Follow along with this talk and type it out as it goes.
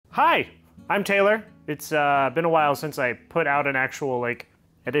Hi, I'm Taylor. It's been a while since I put out an actual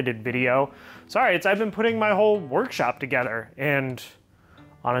edited video. Sorry, I've been putting my whole workshop together, and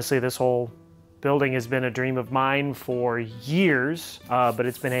honestly this whole building has been a dream of mine for years, but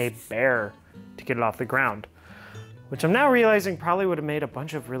it's been a bear to get it off the ground, which I'm now realizing probably would have made a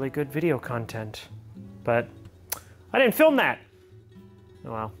bunch of really good video content, but I didn't film that.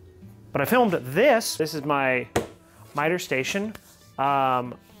 Oh well. But I filmed this. This is my miter station.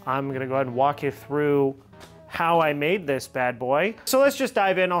 I'm gonna go ahead and walk you through how I made this bad boy. So let's just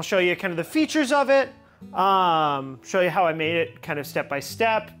dive in. I'll show you kind of the features of it, show you how I made it kind of step by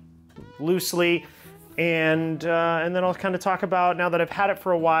step, loosely, and then I'll kind of talk about, now that I've had it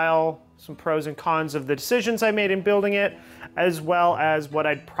for a while, some pros and cons of the decisions I made in building it, as well as what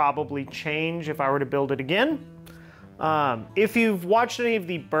I'd probably change if I were to build it again. If you've watched any of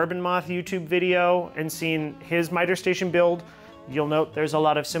the Bourbon Moth YouTube video and seen his miter station build, you'll note there's a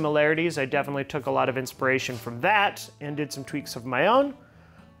lot of similarities. I definitely took a lot of inspiration from that and did some tweaks of my own.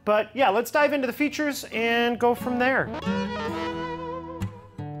 But yeah, let's dive into the features and go from there.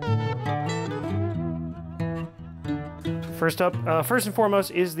 First and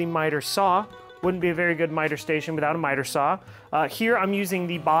foremost is the miter saw. Wouldn't be a very good miter station without a miter saw. Here I'm using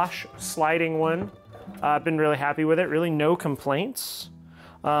the Bosch sliding one. I've been really happy with it, really no complaints.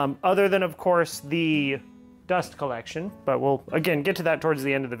 Other than, of course, the dust collection, but we'll, again, get to that towards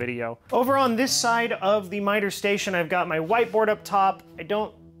the end of the video. Over on this side of the miter station, I've got my whiteboard up top. I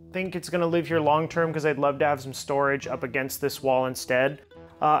don't think it's gonna live here long term because I'd love to have some storage up against this wall instead.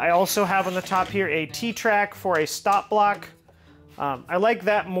 I also have on the top here a T-track for a stop block. I like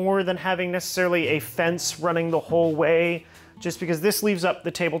that more than having necessarily a fence running the whole way, just because this leaves up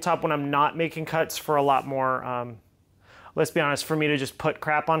the tabletop when I'm not making cuts for a lot more, let's be honest, for me to just put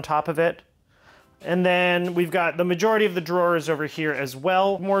crap on top of it. And then we've got the majority of the drawers over here as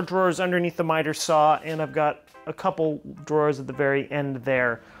well. More drawers underneath the miter saw, and I've got a couple drawers at the very end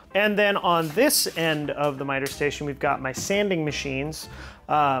there. And then on this end of the miter station, we've got my sanding machines.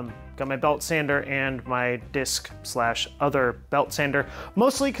 Got my belt sander and my disc/other belt sander,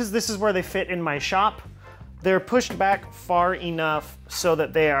 mostly because this is where they fit in my shop. They're pushed back far enough so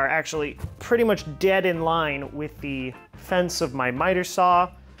that they are actually pretty much dead in line with the fence of my miter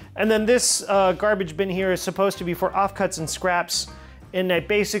saw. And then this garbage bin here is supposed to be for offcuts and scraps, and I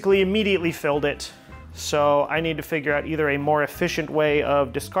basically immediately filled it. So I need to figure out either a more efficient way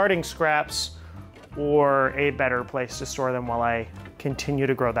of discarding scraps or a better place to store them while I continue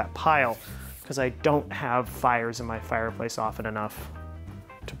to grow that pile, because I don't have fires in my fireplace often enough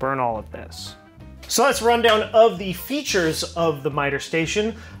to burn all of this. So that's a rundown of the features of the miter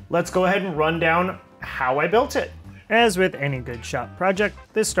station. Let's go ahead and run down how I built it. As with any good shop project,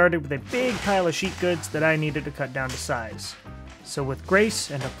 this started with a big pile of sheet goods that I needed to cut down to size. So with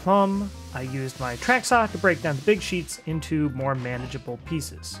grace and aplomb, I used my track saw to break down the big sheets into more manageable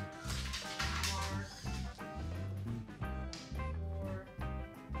pieces.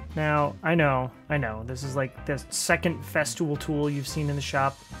 Now, I know, this is like the second Festool tool you've seen in the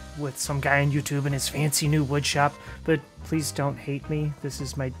shop with some guy on YouTube in his fancy new wood shop, but please don't hate me. This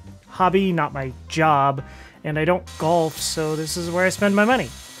is my hobby, not my job, and I don't golf, so this is where I spend my money.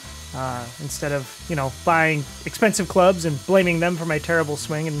 Instead of, buying expensive clubs and blaming them for my terrible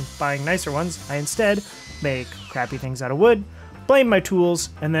swing and buying nicer ones, I instead make crappy things out of wood, blame my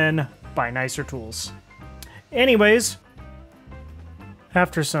tools, and then buy nicer tools. Anyways,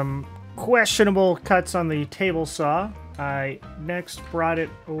 after some questionable cuts on the table saw, I next brought it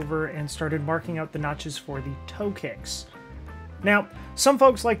over and started marking out the notches for the toe kicks. Now, some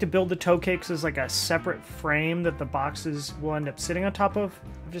folks like to build the toe kicks as like a separate frame that the boxes will end up sitting on top of.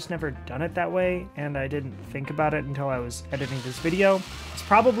 I've just never done it that way, and I didn't think about it until I was editing this video. It's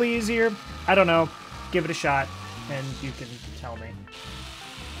probably easier. I don't know. Give it a shot, and you can tell me.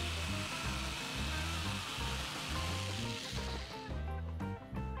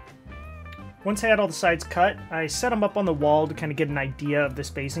 Once I had all the sides cut, I set them up on the wall to kind of get an idea of the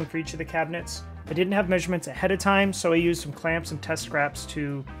spacing for each of the cabinets. I didn't have measurements ahead of time, so I used some clamps and test scraps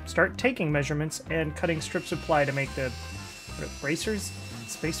to start taking measurements and cutting strips of ply to make the bracers?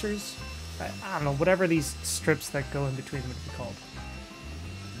 Spacers? I don't know, whatever these strips that go in between would be called.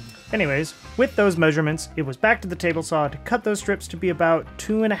 Anyways, with those measurements, it was back to the table saw to cut those strips to be about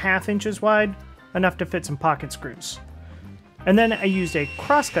 2.5 inches wide, enough to fit some pocket screws. And then I used a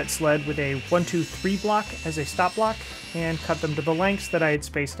crosscut sled with a 1-2-3 block as a stop block and cut them to the lengths that I had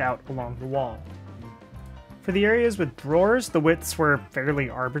spaced out along the wall. For the areas with drawers, the widths were fairly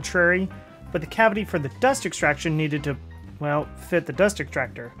arbitrary, but the cavity for the dust extraction needed to, well, fit the dust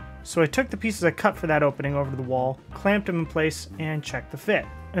extractor. So I took the pieces I cut for that opening over to the wall, clamped them in place, and checked the fit.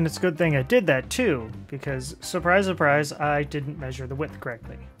 And it's a good thing I did that too, because surprise, surprise, I didn't measure the width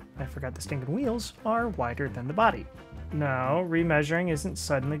correctly. I forgot the stinking wheels are wider than the body. No, remeasuring isn't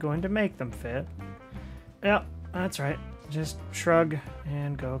suddenly going to make them fit. Yep, that's right. Just shrug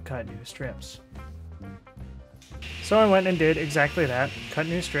and go cut new strips. So I went and did exactly that, cut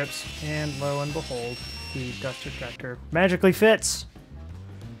new strips, and lo and behold, the duster tractor magically fits.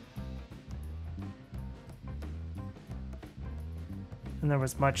 And there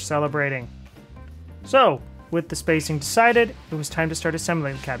was much celebrating. So, with the spacing decided, it was time to start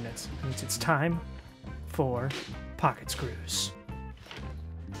assembling the cabinets. It means it's time for pocket screws.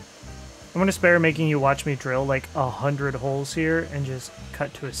 I'm going to spare making you watch me drill like 100 holes here and just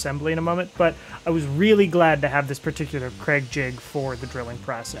cut to assembly in a moment, but I was really glad to have this particular Craig jig for the drilling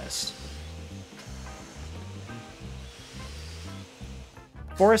process.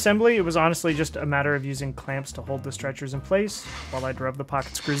 For assembly, it was honestly just a matter of using clamps to hold the stretchers in place while I drove the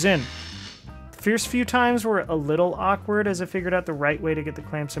pocket screws in. The first few times were a little awkward as I figured out the right way to get the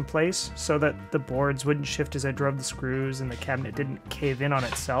clamps in place so that the boards wouldn't shift as I drove the screws and the cabinet didn't cave in on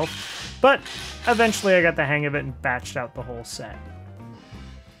itself, but eventually I got the hang of it and batched out the whole set.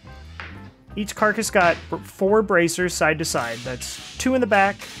 Each carcass got 4 bracers side to side. That's 2 in the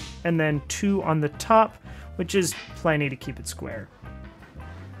back and then 2 on the top, which is plenty to keep it square.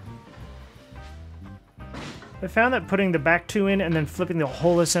 I found that putting the back 2 in and then flipping the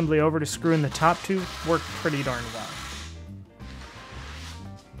whole assembly over to screw in the top 2 worked pretty darn well.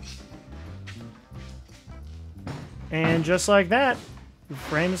 And just like that, the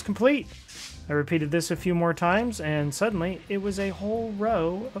frame is complete. I repeated this a few more times and suddenly it was a whole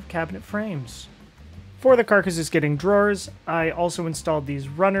row of cabinet frames. For the carcasses getting drawers, I also installed these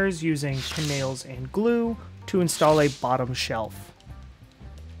runners using pin nails and glue to install a bottom shelf.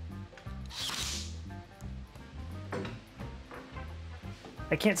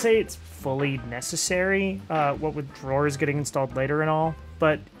 I can't say it's fully necessary, what with drawers getting installed later and all,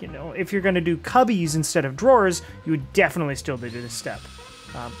 but, you know, if you're going to do cubbies instead of drawers, you would definitely still do this step.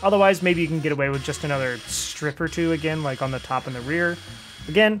 Otherwise, maybe you can get away with just another strip or 2 again, like on the top and the rear.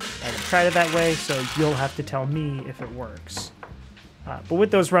 Again, I haven't tried it that way, so you'll have to tell me if it works. But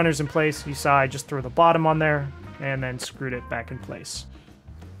with those runners in place, you saw I just threw the bottom on there and then screwed it back in place.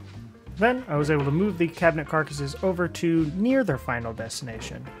 Then I was able to move the cabinet carcasses over to near their final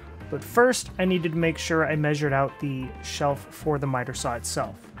destination. But first, I needed to make sure I measured out the shelf for the miter saw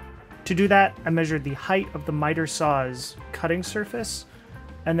itself. To do that, I measured the height of the miter saw's cutting surface,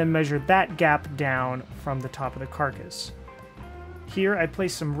 and then measured that gap down from the top of the carcass. Here I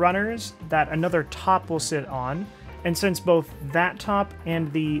placed some runners that another top will sit on, and since both that top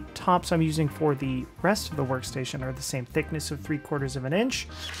and the tops I'm using for the rest of the workstation are the same thickness of 3/4 of an inch,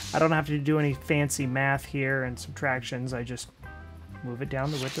 I don't have to do any fancy math here and subtractions. I just move it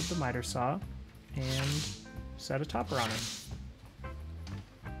down the width of the miter saw and set a topper on it.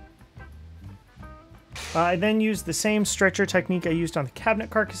 I then used the same stretcher technique I used on the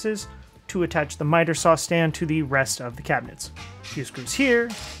cabinet carcasses to attach the miter saw stand to the rest of the cabinets. A few screws here,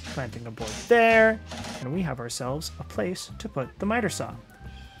 clamping a board there, and we have ourselves a place to put the miter saw.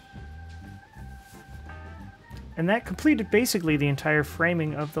 And that completed basically the entire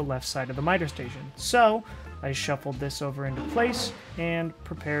framing of the left side of the miter station. So I shuffled this over into place and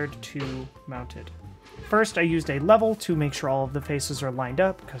prepared to mount it. First, I used a level to make sure all of the faces are lined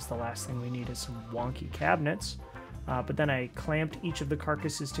up, because the last thing we need is some wonky cabinets. But then I clamped each of the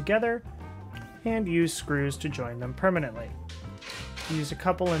carcasses together and used screws to join them permanently. I used a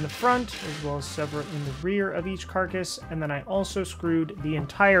couple in the front as well as several in the rear of each carcass, and then I also screwed the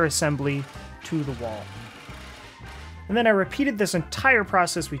entire assembly to the wall. And then I repeated this entire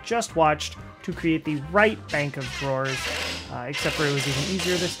process we just watched to create the right bank of drawers, except for it was even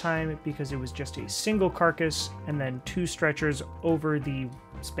easier this time because it was just a single carcass and then 2 stretchers over the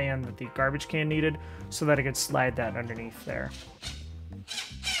span that the garbage can needed so that I could slide that underneath there.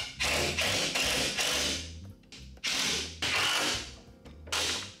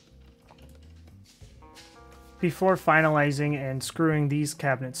 Before finalizing and screwing these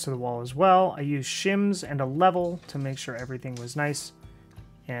cabinets to the wall as well, I used shims and a level to make sure everything was nice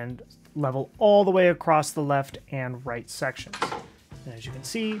and level all the way across the left and right sections. And as you can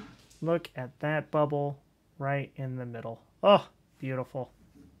see, look at that bubble right in the middle. Oh, beautiful.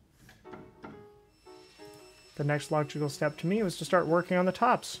 The next logical step to me was to start working on the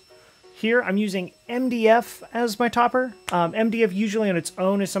tops. Here I'm using MDF as my topper. MDF usually on its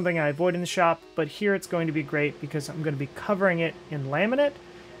own is something I avoid in the shop, but here it's going to be great because I'm going to be covering it in laminate,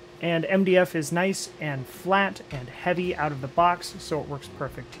 and MDF is nice and flat and heavy out of the box, so it works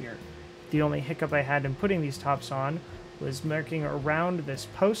perfect here. The only hiccup I had in putting these tops on was marking around this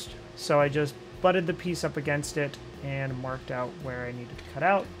post, so I just butted the piece up against it and marked out where I needed to cut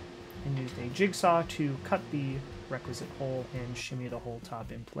out and used a jigsaw to cut the requisite hole and shimmy the whole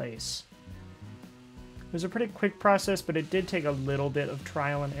top in place. It was a pretty quick process, but it did take a little bit of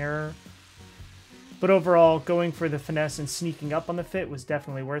trial and error. But overall, going for the finesse and sneaking up on the fit was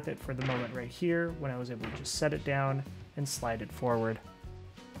definitely worth it for the moment right here when I was able to just set it down and slide it forward.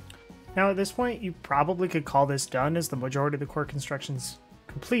 Now at this point, you probably could call this done as the majority of the core construction's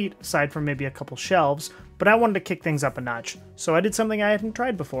complete, aside from maybe a couple shelves, but I wanted to kick things up a notch, so I did something I hadn't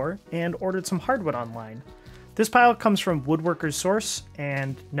tried before and ordered some hardwood online. This pile comes from Woodworker's Source,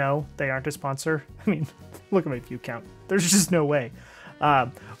 and no, they aren't a sponsor. I mean, look at my view count. There's just no way.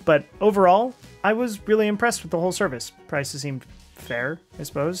 But overall, I was really impressed with the whole service. Prices seemed fair, I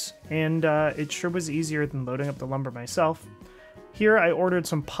suppose, and it sure was easier than loading up the lumber myself. Here I ordered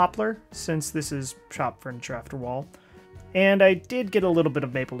some poplar, since this is shop furniture after all, and I did get a little bit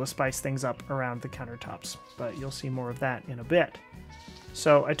of maple to spice things up around the countertops, but you'll see more of that in a bit.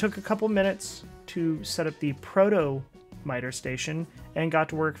 So I took a couple minutes to set up the proto miter station and got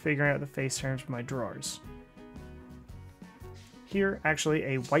to work figuring out the face frames for my drawers. Here, actually,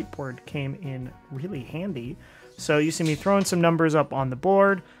 a whiteboard came in really handy. So you see me throwing some numbers up on the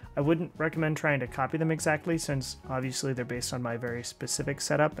board. I wouldn't recommend trying to copy them exactly, since obviously they're based on my very specific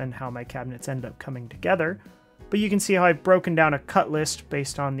setup and how my cabinets end up coming together. But you can see how I've broken down a cut list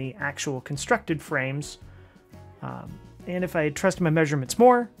based on the actual constructed frames. And if I had trusted my measurements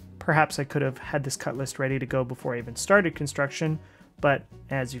more, perhaps I could have had this cut list ready to go before I even started construction. But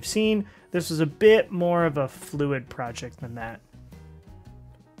as you've seen, this was a bit more of a fluid project than that.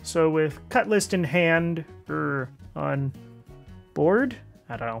 So with cut list in hand, on board?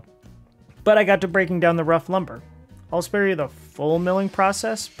 I don't know. But I got to breaking down the rough lumber. I'll spare you the full milling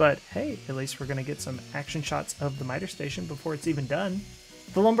process, but hey, at least we're going to get some action shots of the miter station before it's even done.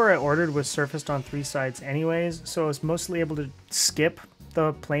 The lumber I ordered was surfaced on 3 sides anyways, so I was mostly able to skip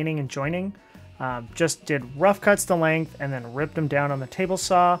the planing and joining. Just did rough cuts to length and then ripped them down on the table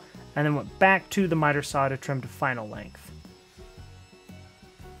saw, and then went back to the miter saw to trim to final length.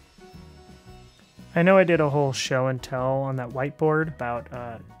 I know I did a whole show and tell on that whiteboard about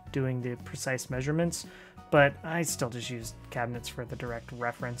doing the precise measurements, but I still just used cabinets for the direct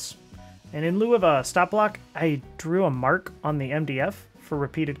reference. And in lieu of a stop block, I drew a mark on the MDF for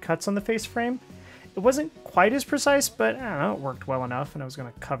repeated cuts on the face frame. It wasn't quite as precise, but I don't know, it worked well enough, and I was going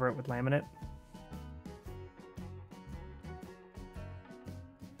to cover it with laminate.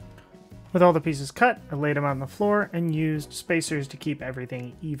 With all the pieces cut, I laid them out on the floor and used spacers to keep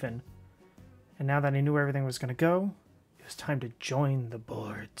everything even. And now that I knew where everything was going to go, it was time to join the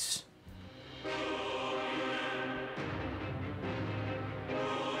boards.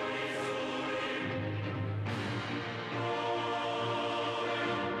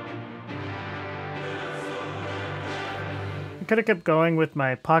 I could have kept going with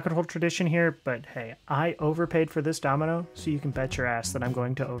my pocket hole tradition here, but hey, I overpaid for this domino, so you can bet your ass that I'm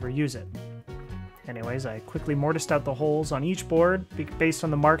going to overuse it. Anyways, I quickly mortised out the holes on each board based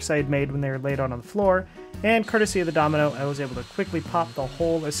on the marks I had made when they were laid out on the floor, and courtesy of the domino, I was able to quickly pop the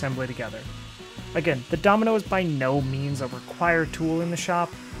whole assembly together. Again, the domino is by no means a required tool in the shop,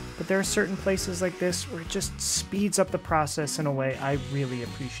 but there are certain places like this where it just speeds up the process in a way I really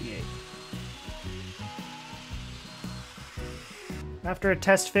appreciate. After a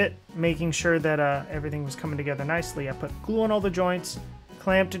test fit, making sure that everything was coming together nicely, I put glue on all the joints,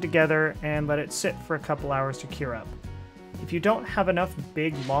 clamped it together, and let it sit for a couple hours to cure up. If you don't have enough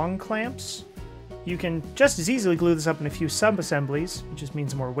big, long clamps, you can just as easily glue this up in a few sub-assemblies, which just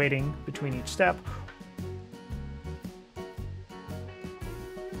means more waiting between each step.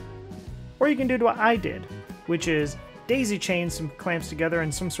 Or you can do what I did, which is daisy chain some clamps together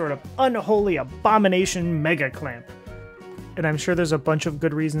in some sort of unholy abomination mega clamp. And I'm sure there's a bunch of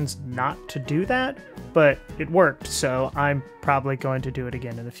good reasons not to do that, but it worked, so I'm probably going to do it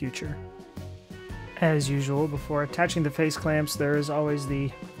again in the future. As usual, before attaching the face clamps, there is always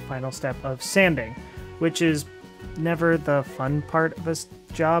the final step of sanding, which is never the fun part of a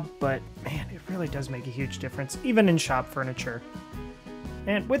job, but man, it really does make a huge difference, even in shop furniture.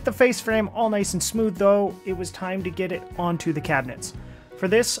 And with the face frame all nice and smooth though, it was time to get it onto the cabinets. For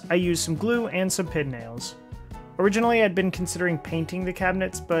this, I used some glue and some pin nails. Originally, I'd been considering painting the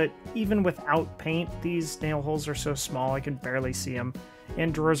cabinets, but even without paint, these nail holes are so small I can barely see them,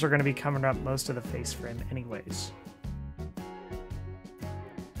 and drawers are going to be covering up most of the face frame anyways.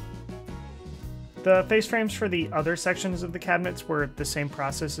 The face frames for the other sections of the cabinets were the same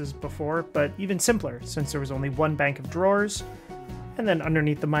process as before, but even simpler since there was only one bank of drawers, And then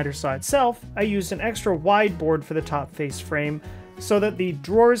underneath the miter saw itself, I used an extra wide board for the top face frame so that the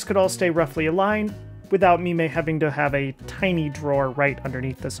drawers could all stay roughly aligned without me having to have a tiny drawer right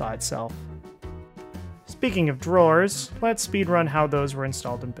underneath the saw itself. Speaking of drawers, let's speedrun how those were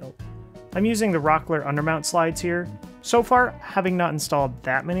installed and built. I'm using the Rockler undermount slides here. So far, having not installed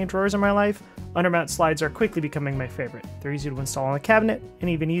that many drawers in my life, undermount slides are quickly becoming my favorite. They're easy to install on the cabinet, and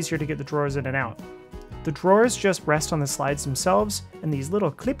even easier to get the drawers in and out. The drawers just rest on the slides themselves, and these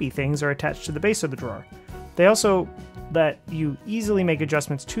little clippy things are attached to the base of the drawer. They also let you easily make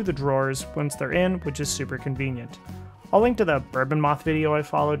adjustments to the drawers once they're in, which is super convenient. I'll link to the Bourbon Moth video I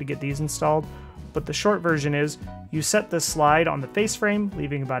followed to get these installed, but the short version is, you set the slide on the face frame,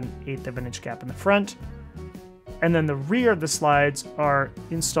 leaving about an 1/8 of an inch gap in the front, and then the rear of the slides are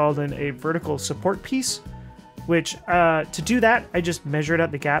installed in a vertical support piece, which, to do that, I just measured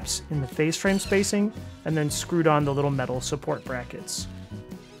out the gaps in the face frame spacing, and then screwed on the little metal support brackets.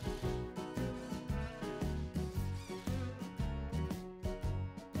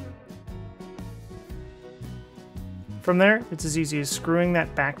 From there, it's as easy as screwing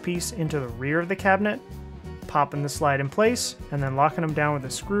that back piece into the rear of the cabinet, popping the slide in place, and then locking them down with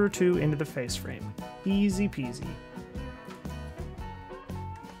a screw or two into the face frame. Easy peasy.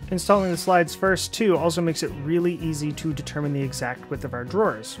 Installing the slides first, too, also makes it really easy to determine the exact width of our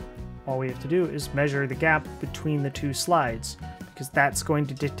drawers. All we have to do is measure the gap between the two slides, because that's going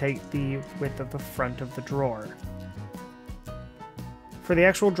to dictate the width of the front of the drawer. For the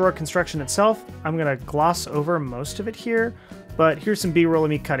actual drawer construction itself, I'm going to gloss over most of it here, but here's some B-roll of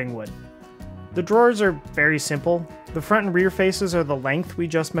me cutting wood. The drawers are very simple. The front and rear faces are the length we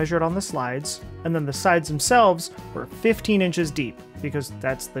just measured on the slides, and then the sides themselves were 15 inches deep, because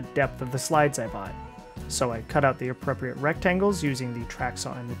that's the depth of the slides I bought. So I cut out the appropriate rectangles using the track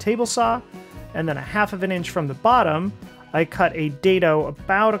saw and the table saw, and then 1/2 of an inch from the bottom, I cut a dado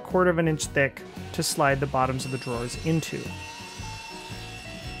about 1/4 of an inch thick to slide the bottoms of the drawers into.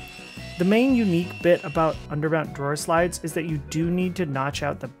 The main unique bit about undermount drawer slides is that you do need to notch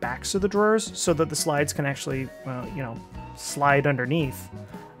out the backs of the drawers so that the slides can actually, slide underneath.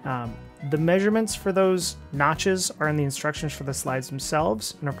 The measurements for those notches are in the instructions for the slides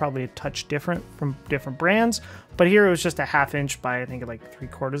themselves and are probably a touch different from different brands, but here it was just 1/2 inch by I think like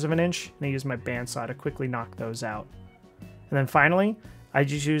 3/4 of an inch, and I used my bandsaw to quickly knock those out. And then finally, I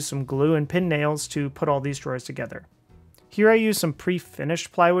just used some glue and pin nails to put all these drawers together. Here I use some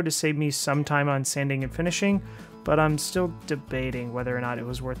pre-finished plywood to save me some time on sanding and finishing, but I'm still debating whether or not it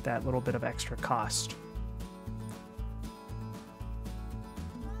was worth that little bit of extra cost.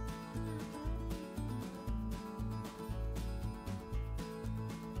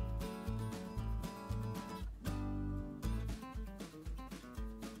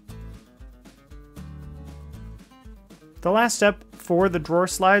 The last step for the drawer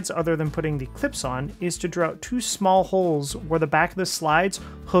slides, other than putting the clips on, is to drill out 2 small holes where the back of the slides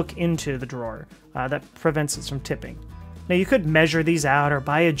hook into the drawer. That prevents it from tipping. Now you could measure these out or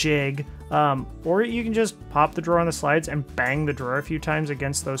buy a jig, or you can just pop the drawer on the slides and bang the drawer a few times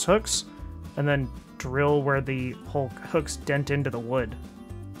against those hooks, and then drill where the hooks dent into the wood.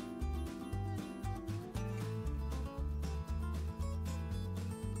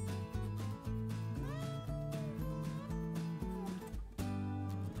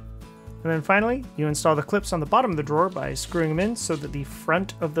 And then finally, you install the clips on the bottom of the drawer by screwing them in so that the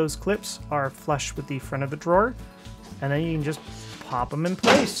front of those clips are flush with the front of the drawer. And then you can just pop them in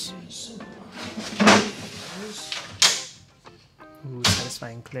place. Ooh,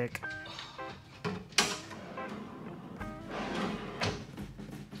 satisfying click.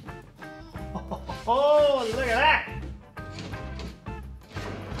 Oh, look at that!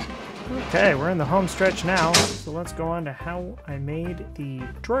 Okay, we're in the home stretch now, so let's go on to how I made the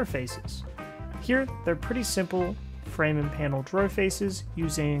drawer faces. Here, they're pretty simple frame and panel drawer faces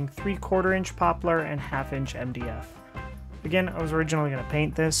using 3/4 inch poplar and 1/2 inch MDF. Again, I was originally going to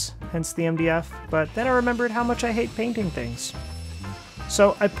paint this, hence the MDF, but then I remembered how much I hate painting things.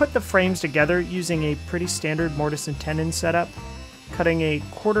 So I put the frames together using a pretty standard mortise and tenon setup, cutting a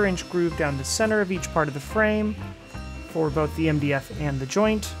 1/4 inch groove down the center of each part of the frame for both the MDF and the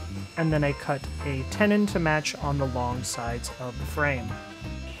joint, and then I cut a tenon to match on the long sides of the frame.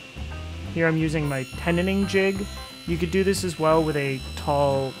 Here I'm using my tenoning jig. You could do this as well with a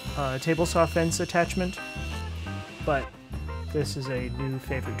tall table saw fence attachment, but this is a new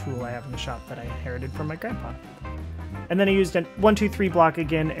favorite tool I have in the shop that I inherited from my grandpa. And then I used a 1-2-3 block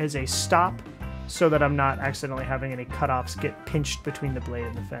again as a stop so that I'm not accidentally having any cutoffs get pinched between the blade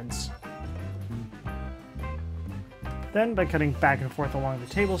and the fence. Then, by cutting back and forth along the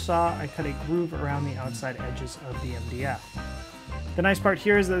table saw, I cut a groove around the outside edges of the MDF. The nice part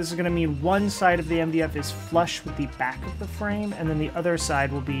here is that this is going to mean one side of the MDF is flush with the back of the frame, and then the other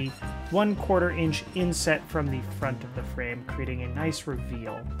side will be 1/4 inch inset from the front of the frame, creating a nice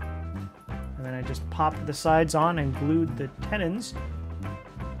reveal. And then I just popped the sides on and glued the tenons,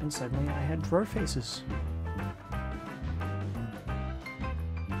 and suddenly I had drawer faces.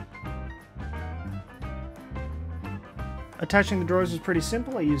 Attaching the drawers was pretty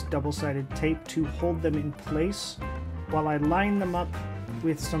simple. I used double-sided tape to hold them in place while I lined them up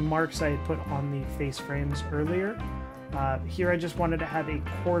with some marks I had put on the face frames earlier. Here I just wanted to have a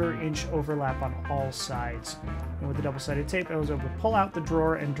 1/4 inch overlap on all sides. And with the double-sided tape, I was able to pull out the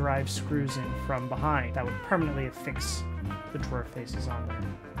drawer and drive screws in from behind. That would permanently affix the drawer faces on there.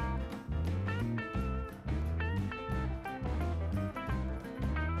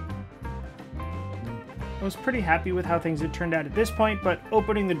 I was pretty happy with how things had turned out at this point, but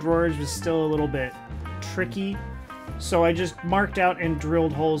opening the drawers was still a little bit tricky. So I just marked out and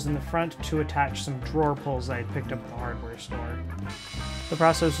drilled holes in the front to attach some drawer pulls I had picked up at the hardware store. The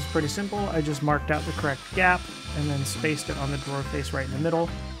process was pretty simple. I just marked out the correct gap and then spaced it on the drawer face right in the middle.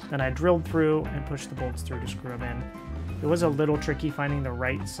 Then I drilled through and pushed the bolts through to screw them in. It was a little tricky finding the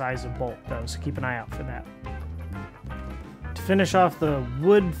right size of bolt though, so keep an eye out for that. To finish off the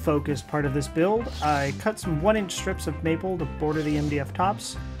wood-focused part of this build, I cut some 1-inch strips of maple to border the MDF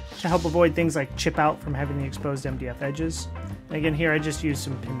tops to help avoid things like chip out from having the exposed MDF edges. And again, here I just used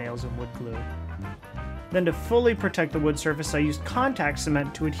some pin nails and wood glue. Then to fully protect the wood surface, I used contact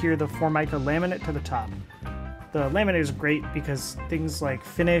cement to adhere the Formica laminate to the top. The laminate is great because things like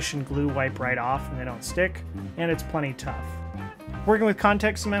finish and glue wipe right off and they don't stick, and it's plenty tough. Working with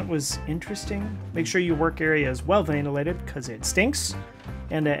contact cement was interesting. Make sure your work area is well ventilated because it stinks,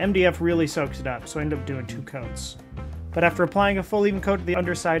 and MDF really soaks it up, so I ended up doing 2 coats. But after applying a full even coat to the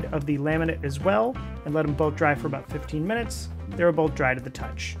underside of the laminate as well, and let them both dry for about 15 minutes, they were both dry to the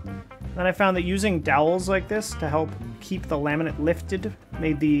touch. Then I found that using dowels like this to help keep the laminate lifted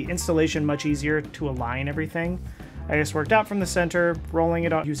made the installation much easier to align everything. I just worked out from the center, rolling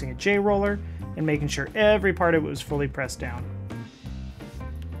it on using a J-roller, and making sure every part of it was fully pressed down.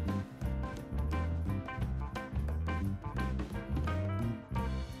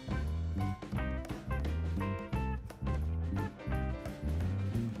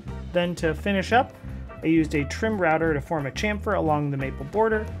 Then to finish up, I used a trim router to form a chamfer along the maple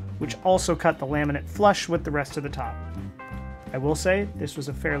border, which also cut the laminate flush with the rest of the top. I will say, this was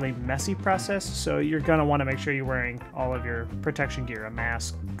a fairly messy process, so you're gonna wanna make sure you're wearing all of your protection gear, a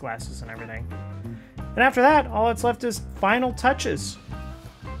mask, glasses, and everything. And after that, all that's left is final touches.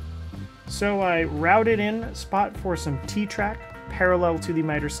 So I routed in a spot for some T-track parallel to the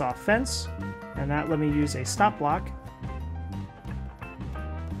miter saw fence, and that let me use a stop block.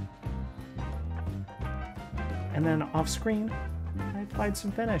 And then off screen, I applied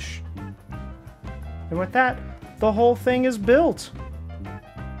some finish. And with that, the whole thing is built.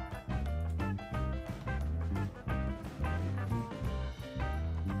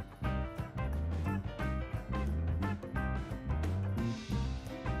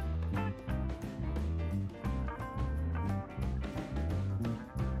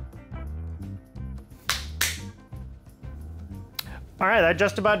 All right, that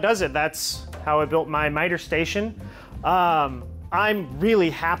just about does it. That's how I built my miter station. I'm really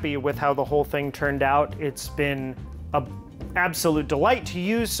happy with how the whole thing turned out. It's been an absolute delight to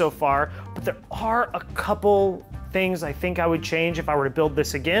use so far, but there are a couple things I think I would change if I were to build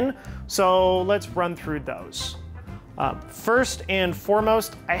this again. So let's run through those. First and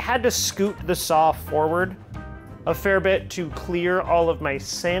foremost, I had to scoot the saw forward a fair bit to clear all of my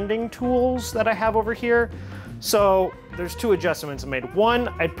sanding tools that I have over here. So there's 2 adjustments I made. One,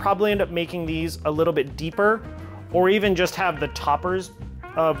 I'd probably end up making these a little bit deeper, or even just have the toppers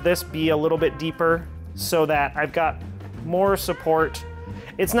of this be a little bit deeper so that I've got more support.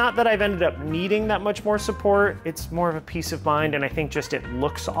 It's not that I've ended up needing that much more support, it's more of a peace of mind, and I think just it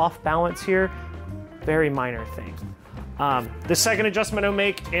looks off balance here. Very minor thing. The second adjustment I'll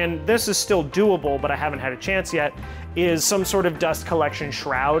make, and this is still doable, but I haven't had a chance yet, is some sort of dust collection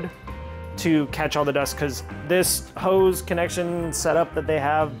shroud to catch all the dust, because this hose connection setup that they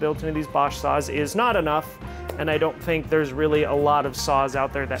have built into these Bosch saws is not enough, and I don't think there's really a lot of saws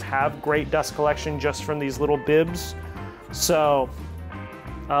out there that have great dust collection just from these little bibs. So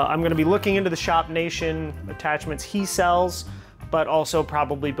I'm going to be looking into the Shop Nation attachments he sells, but also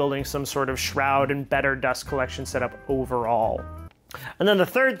probably building some sort of shroud and better dust collection setup overall. And then the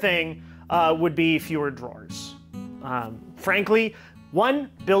third thing would be fewer drawers. Frankly,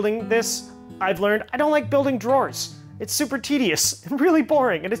 building this, I've learned I don't like building drawers. It's super tedious and really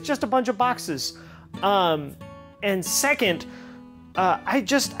boring, and it's just a bunch of boxes. And second, I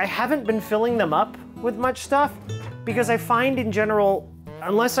haven't been filling them up with much stuff because I find in general,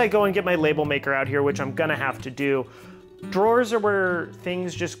 unless I go and get my label maker out here, which I'm gonna have to do, drawers are where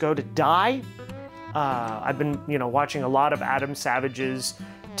things just go to die. I've been, watching a lot of Adam Savage's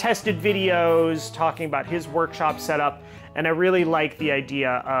tested videos, talking about his workshop setup, and I really like the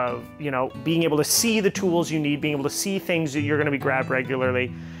idea of, being able to see the tools you need, being able to see things that you're gonna be grabbed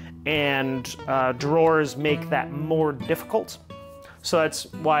regularly, and drawers make that more difficult. So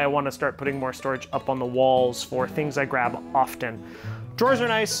that's why I want to start putting more storage up on the walls for things I grab often. Drawers are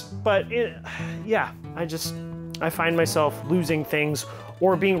nice, but I find myself losing things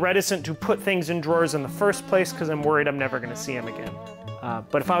or being reticent to put things in drawers in the first place because I'm worried I'm never going to see them again.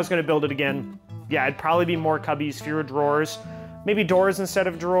 But if I was going to build it again, yeah, it'd probably be more cubbies, fewer drawers, maybe doors instead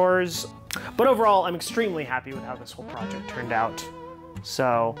of drawers. But overall, I'm extremely happy with how this whole project turned out.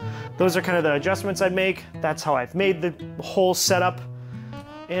 So those are kind of the adjustments I'd make. That's how I've made the whole setup.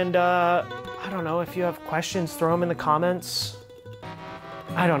 And I don't know, if you have questions, throw them in the comments.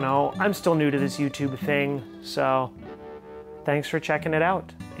 I don't know, I'm still new to this YouTube thing, so thanks for checking it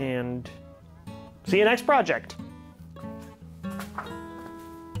out, and see you next project.